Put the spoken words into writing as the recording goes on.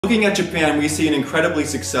Looking at Japan, we see an incredibly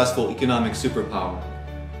successful economic superpower.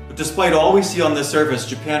 But despite all we see on the surface,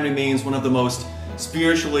 Japan remains one of the most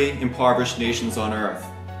spiritually impoverished nations on earth.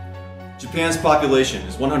 Japan's population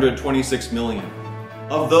is 126 million.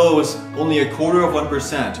 Of those, only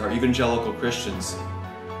 1/4% are evangelical Christians.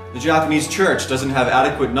 The Japanese church doesn't have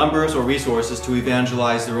adequate numbers or resources to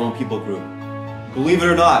evangelize their own people group. Believe it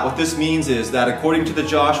or not, what this means is that according to the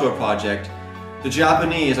Joshua Project, the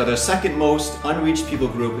Japanese are the second most unreached people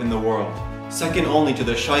group in the world, second only to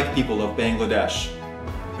the Shaikh people of Bangladesh.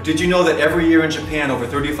 But did you know that every year in Japan over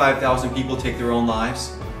 35,000 people take their own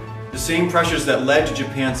lives? The same pressures that led to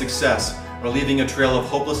Japan's success are leaving a trail of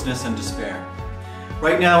hopelessness and despair.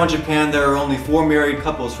 Right now in Japan there are only 4 married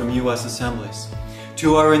couples from US assemblies.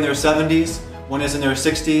 2 are in their 70s, 1 is in their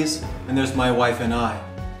 60s, and there's my wife and I.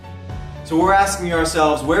 So we're asking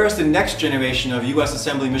ourselves, where is the next generation of US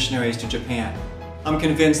Assembly missionaries to Japan? I'm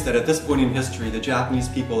convinced that at this point in history, the Japanese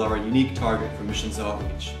people are a unique target for missions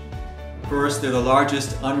outreach. First, they're the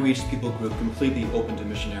largest unreached people group completely open to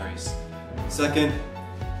missionaries. Second,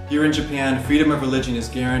 here in Japan, freedom of religion is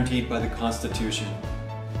guaranteed by the Constitution.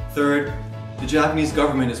 Third, the Japanese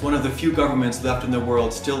government is one of the few governments left in the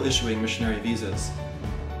world still issuing missionary visas.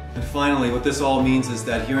 And finally, what this all means is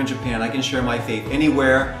that here in Japan, I can share my faith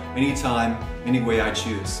anywhere, anytime, any way I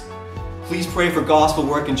choose. Please pray for gospel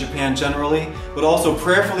work in Japan generally, but also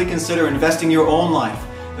prayerfully consider investing your own life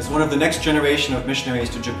as one of the next generation of missionaries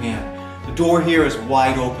to Japan. The door here is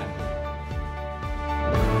wide open.